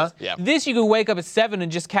watching this. Yeah. This you could wake up at 7 and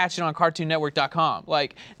just catch it on CartoonNetwork.com.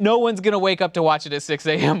 Like, no one's gonna wake up to watch it at 6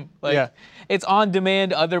 a.m. Like, it's on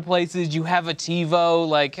demand other places. You have a TiVo.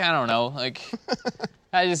 Like, I don't know. Like,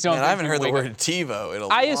 I just don't. Man, I haven't heard the wake word up. TiVo in a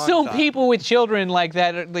I long assume time. people with children like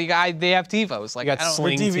that, like they have TiVos. Like, You got I don't.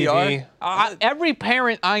 Sling DVR? TV. Every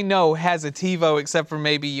parent I know has a TiVo except for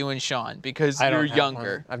maybe you and Sean because I you're don't have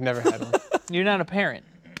younger. one. I've never had one. You're not a parent.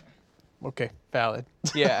 Okay, valid.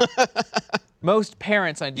 Yeah. Most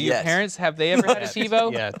parents, do your Yes. parents, have they ever had a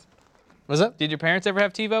TiVo? Yeah. Was it? Did your parents ever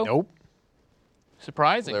have TiVo? Nope.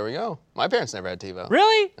 Surprising. There we go. My parents never had TiVo.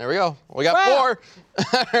 Really? There we go. We got Wow. 4.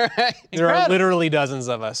 All right. There are Incredible. literally dozens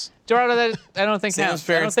of us. Dorado, I don't think Sam's counts.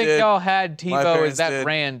 I don't parents think did. y'all had TiVo as parents that did.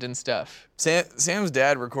 brand and stuff. Sam's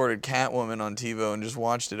dad recorded Catwoman on TiVo and just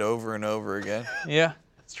watched it over and over again. Yeah,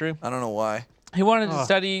 that's true. I don't know why. He wanted to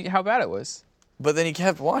study how bad it was. But then he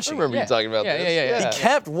kept I watching remember Yeah. you talking about Yeah, this. yeah, yeah. it. He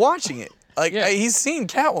kept watching it. Like, Yeah. he's seen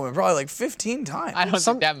Catwoman probably like 15 times. I don't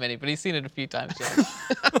think that many, but he's seen it a few times. Yeah.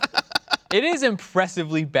 It is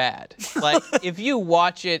impressively bad. Like, if you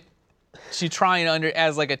watch it to try and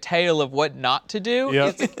as like a tale of what not to do,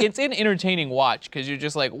 Yep. it's an entertaining watch because you're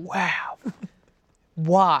just like, wow,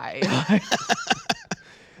 why?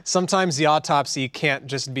 Sometimes the autopsy can't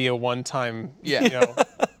just be a one-time,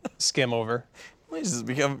 skim over. We just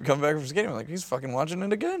come back from skating. We're like, he's fucking watching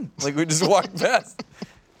it again. Like, we just walked past.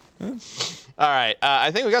 All right.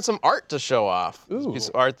 I think we got some art to show off. Ooh. Piece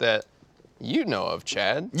of art that you know of,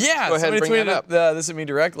 Chad. Yeah, Go ahead and somebody bring that tweeted up. this at me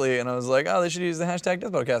directly, and I was like, oh, they should use the hashtag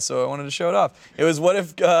DeathPodcast, so I wanted to show it off. It was, what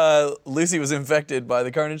if Lucy was infected by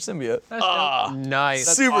the Carnage symbiote? Nice.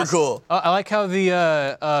 Super cool. I like how the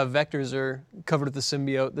vectors are covered with the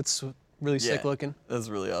symbiote. That's really sick looking. That's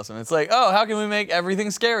really awesome. It's like, oh, how can we make everything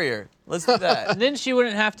scarier? Let's do that. Then she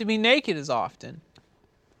wouldn't have to be naked as often.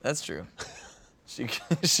 That's true. She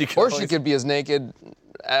could Or she always- could be as naked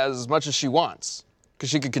as much as she wants, because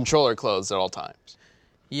she could control her clothes at all times.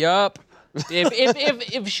 Yup.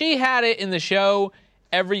 If she had it in the show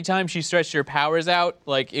every time she stretched her powers out,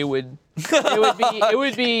 like it would be like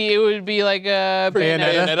a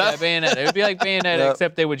Bayonetta. It would be like Bayonetta,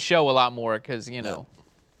 except they would show a lot more because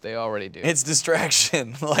they already do. It's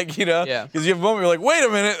distraction, like because Yeah. you have a moment you're like, wait a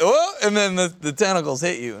minute, and then the tentacles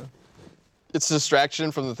hit you. It's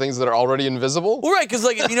distraction from the things that are already invisible. Well, right, because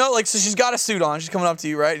so she's got a suit on, she's coming up to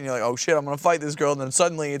you, right, and you're like, oh shit, I'm gonna fight this girl, and then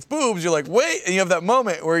suddenly it's boobs. You're like, wait, and you have that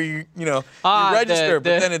moment where you register,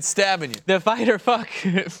 but then it's stabbing you. The fight or fuck.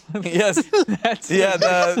 Yes.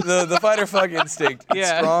 The fight or fuck instinct. It's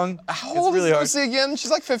strong. How old is Lucy again?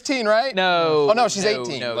 She's like 15, right? No. Oh no, she's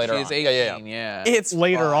 18. No, later she's on. 18. Yeah. It's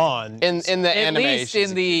Later on. In the At anime. least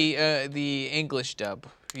in the English dub.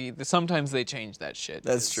 Sometimes they change that shit.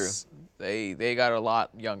 That's true. They got a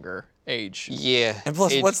lot younger age. Yeah. And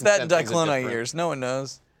plus, age what's that in consent things are Diclona different. years? No one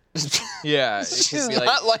knows. Yeah. She's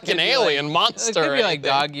not like an alien monster. It could or be like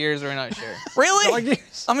anything. dog years, we're not sure. Really?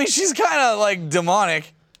 I mean, she's kind of like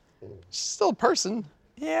demonic. She's still a person.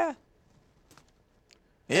 Yeah.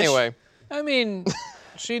 Anyway. I mean,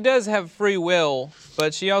 she does have free will,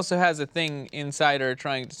 but she also has a thing inside her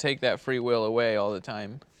trying to take that free will away all the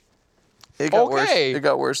time. It got Okay. worse. It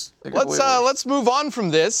got worse. It got way worse. Let's move on from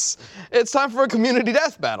this. It's time for a community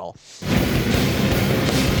death battle.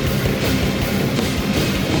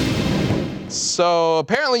 So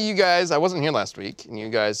apparently you guys, I wasn't here last week, and you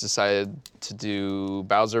guys decided to do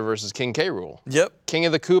Bowser versus King K. Rool. Yep. King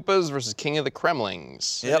of the Koopas versus King of the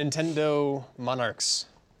Kremlings. Yep. Nintendo Monarchs.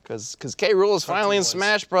 Because K. Rool is finally in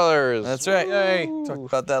Smash Brothers. That's right. Yay. Talked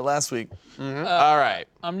about that last week. All right.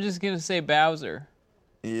 I'm just gonna say Bowser.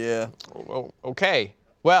 Yeah. Well, okay.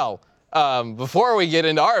 Well, before we get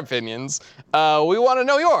into our opinions, we want to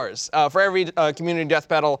know yours. For every community death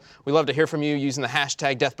battle, we love to hear from you using the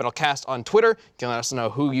hashtag DeathBattleCast on Twitter. You can let us know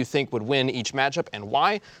who you think would win each matchup and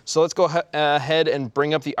why. So let's go ahead and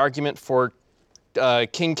bring up the argument for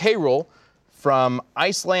King K. Rool from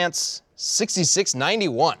Icelance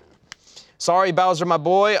 6691. Sorry, Bowser, my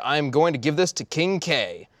boy. I'm going to give this to King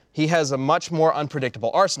K. He has a much more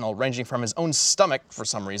unpredictable arsenal, ranging from his own stomach, for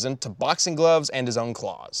some reason, to boxing gloves and his own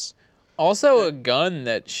claws. Also a gun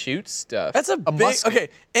that shoots stuff. That's a big, musket. okay,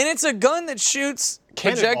 and it's a gun that shoots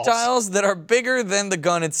Cannonballs. projectiles that are bigger than the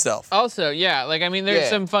gun itself. Also, yeah, like I mean, there's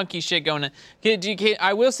some funky shit going on.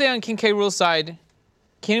 I will say on King K. Rool's side,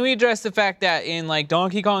 can we address the fact that in like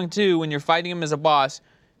Donkey Kong 2, when you're fighting him as a boss,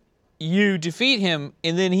 you defeat him,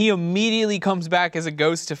 and then he immediately comes back as a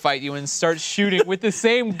ghost to fight you and starts shooting with the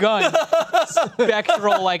same gun,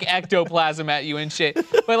 spectral like ectoplasm at you and shit.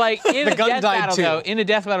 But like in a death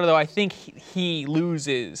battle though, I think he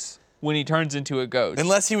loses when he turns into a ghost.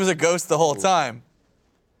 Unless he was a ghost the whole time.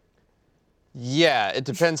 Yeah, it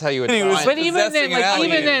depends how you would He was- define But it.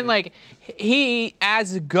 even then, like he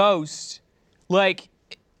as a ghost, like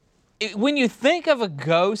when you think of a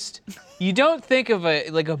ghost, you don't think of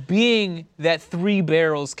a being that 3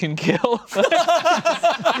 barrels can kill.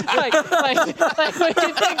 like when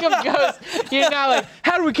you think of ghosts, you're not like,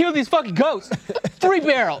 how do we kill these fucking ghosts? 3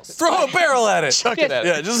 barrels. Throw a barrel at it. Chuck it at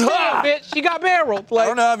Yeah, it. just Damn, bitch, she got barreled. I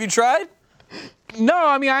don't know, have you tried? No,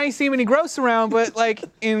 I mean I ain't seen many ghosts around, but like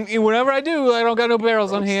in whenever I do, I don't got no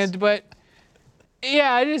barrels on hand. But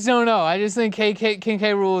yeah, I just don't know. I just think King K.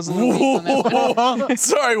 Rool is a little weak on that.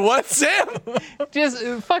 Sorry, what, Sam? Just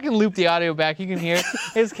fucking loop the audio back. You can hear it.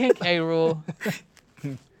 It's King K. Rool.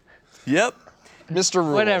 Yep. Mr.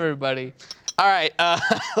 Rool. Whatever, buddy. All right,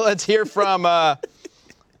 let's hear from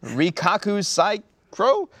Rikaku Saikro.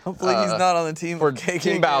 Hopefully he's not on the team For KK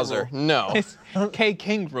King Bowser. No. It's K.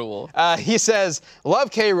 King Rool. He says,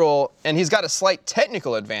 love K. Rool, and he's got a slight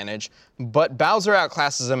technical advantage, but Bowser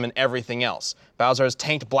outclasses him in everything else. Bowser has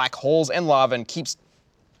tanked black holes and lava and keeps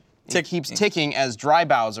ticking as Dry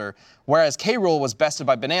Bowser, whereas K. Rool was bested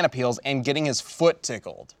by banana peels and getting his foot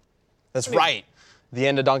tickled. That's right. The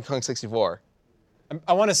end of Donkey Kong 64.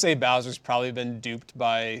 I want to say Bowser's probably been duped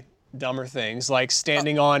by dumber things, like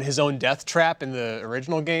standing on his own death trap in the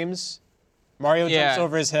original games. Mario jumps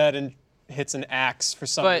over his head and hits an axe for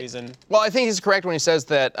some reason. Well, I think he's correct when he says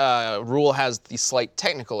that Rool has the slight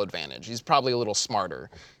technical advantage. He's probably a little smarter.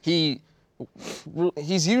 He's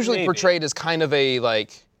usually portrayed as kind of a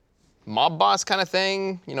like mob boss kind of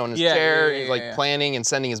thing, you know, in his chair, planning and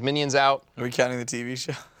sending his minions out. Are we counting the TV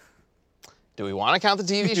show? Do we want to count the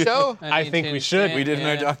TV show? I think we should. We did in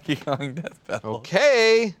our Donkey Kong death battle.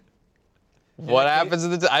 Okay. What happens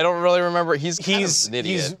in the? I don't really remember. He's an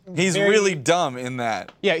idiot. He's really dumb in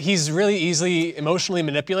that. Yeah, he's really easily emotionally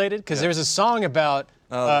manipulated because there's a song about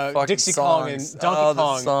Dixie Kong and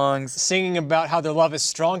Donkey Kong singing about how their love is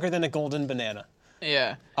stronger than a golden banana.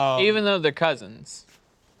 Yeah. Even though they're cousins.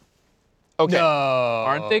 Okay. No.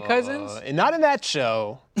 Aren't they cousins? Not in that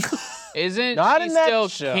show. Isn't Not she in that still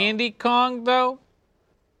show. Candy Kong, though?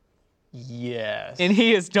 Yes. And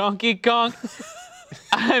he is Donkey Kong?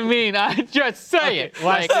 I mean, I'm just saying.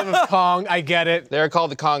 Last name of Kong, I get it. They're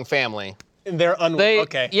called the Kong family. And they're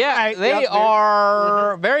okay. Yeah, they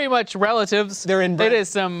are very much relatives. They're inbred. It is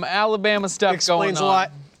some Alabama stuff Explains going on.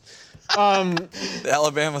 a lot. The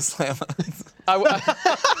Alabama Slam. I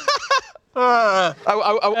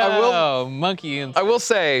will. Monkey and I will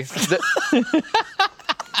say that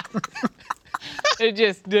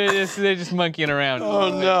they're just monkeying around. Oh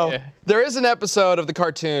no! Yeah. There is an episode of the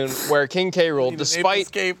cartoon where King K. Rool, Need an ape despite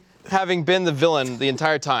escape. having been the villain the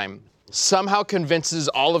entire time, somehow convinces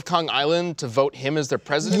all of Kong Island to vote him as their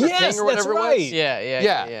president or king or whatever that's right. it was.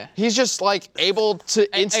 Yeah. He's just like able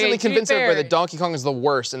to instantly to be convince everybody fair- that Donkey Kong is the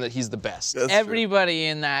worst and that he's the best. That's true. Everybody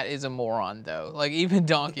in that is a moron, though. Like, even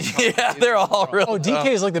Donkey Kong. Yeah, is they're a all moron. real. Oh, DK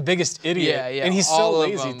is like the biggest idiot. Yeah. And he's so all of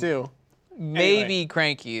lazy, them. too. Maybe Anyway.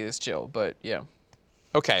 Cranky is chill, but yeah.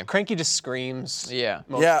 Okay. Cranky just screams. Yeah.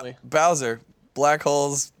 Mostly. Yeah, Bowser. Black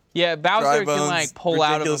holes. Yeah, Bowser Dry can bones, like pull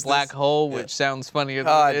out of a ridiculousness. black hole, which Yeah. sounds funnier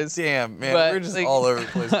than God it is. damn, man. But, We're just like- all over the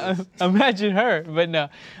place. Imagine her, but no.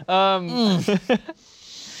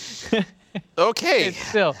 Okay. It's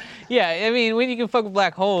still, yeah. I mean, when you can fuck with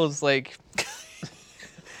black holes, like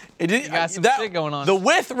It did, got some shit going on. The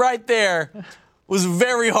width right there was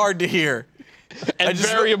very hard to hear. And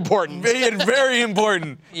very important. Very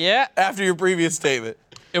important yeah, after your previous statement.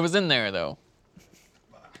 it was in there though.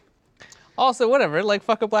 Also, whatever, like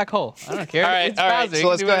fuck a black hole. I don't care. All right. It's All right. Bowser. You So can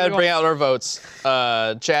let's do go ahead and whatever bring you out our votes.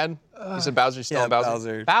 Chad, you said Bowser. You still Yeah, on Bowser?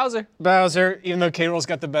 Bowser. want. Bowser. Bowser, even though K-Rool's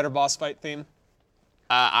got the better boss fight theme.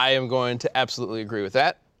 I am going to absolutely agree with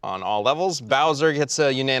that on all levels. Bowser gets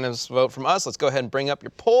a unanimous vote from us. Let's go ahead and bring up your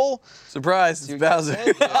poll. Surprise, it's Bowser.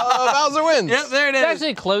 Bowser wins. Yep, there it It's is.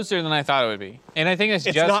 actually closer than I thought it would be, and I think that's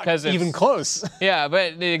It's just not because even close. Yeah,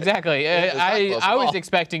 but exactly. it's not close at I was all.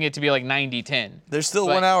 expecting it to be like 90-10. There's still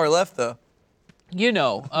But- 1 hour left, though. You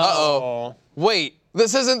know. Uh-oh. Wait,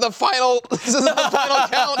 this isn't the final. This isn't the final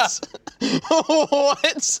count.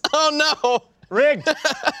 What? Oh no. Rigged.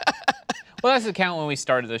 Well, that's the count when we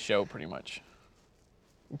started the show, pretty much.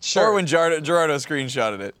 Sure. Or when Gerardo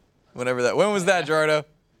screenshotted it. When was that, Gerardo?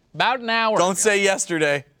 About an hour. Don't ago. say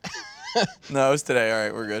yesterday. No, it was today. All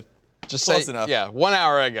right, we're good. Just Close say, enough. Yeah, 1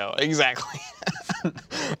 hour ago, exactly.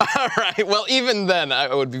 All right. Well, even then,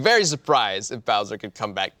 I would be very surprised if Bowser could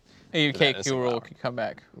come back. Your that in a KK single Rool hour. could come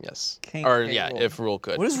back. Yes. King Or K. yeah, Rool. if Rool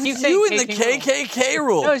could. What is Keep with saying you and the King Rool. KKK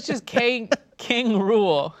rule? No, it's just King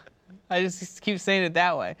Rule. I just keep saying it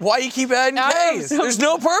that way. Why you keep adding I K's? am so- There's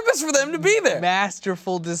no purpose for them to be there.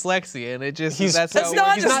 Masterful dyslexia, and it just That's That's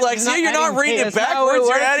not he's not- he's dyslexia. not You're not adding reading it K's. That's how it backwards.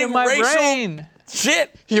 You're works adding in my racial brain.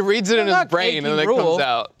 shit. He reads it in his not brain and then it King comes Rool.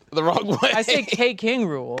 out the wrong way. I say K King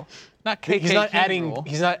Rule, not KK He's not King adding. Rule.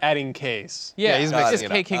 He's not adding K's. Yeah, he's it's mixing just it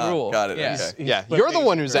K up. King Rule. got it, Yeah. okay. Yeah, He's you're the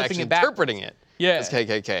one flipping who's it actually backwards. interpreting it Yeah. as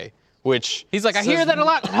KKK, which He's like, I hear that a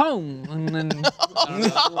lot at home. And then,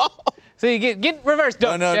 So you get reverse No,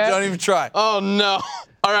 dunk. no, Chad. don't even try. Oh no!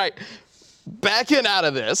 All right, backing out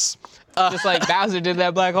of this. Just like Bowser did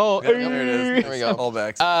that black hole. There it is. There we go.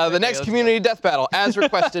 Callbacks. The next community death battle, as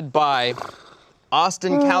requested by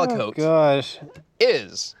Austin Calicote, Gosh.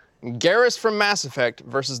 is Garrus from Mass Effect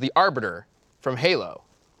versus the Arbiter from Halo.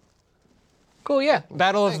 Cool, yeah.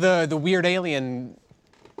 Battle of the weird alien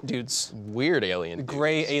dudes. Weird alien. dudes.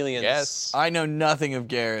 Gray aliens. Yes. I know nothing of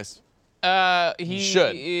Garrus. He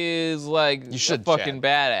should. is like You should, a fucking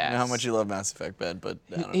badass. I know how much you love Mass Effect, Ben, but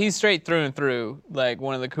I don't know. He's straight through and through, like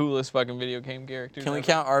one of the coolest fucking video game characters. Can we ever.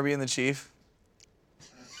 count Arby and the Chief?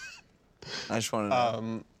 I just want to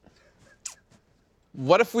know.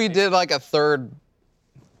 What if we did like a third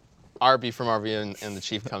Arby from RB and the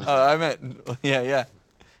Chief comes? I meant, yeah.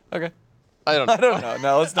 Okay. I don't know. I don't know.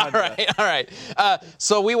 No, let's not. All right, all right.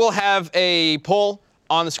 So we will have a poll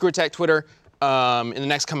on the Screw Attack Twitter in the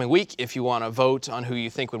next coming week if you want to vote on who you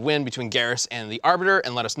think would win between Garrus and the Arbiter,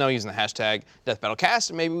 and let us know using the hashtag DeathBattleCast,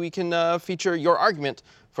 and maybe we can feature your argument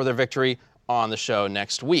for their victory on the show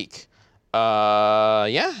next week.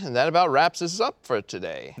 Yeah, and that about wraps us up for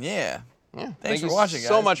today. Yeah. Yeah. Thanks Thank for you watching,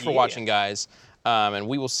 so guys. much for Yeah. watching, guys, and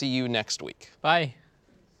we will see you next week. Bye.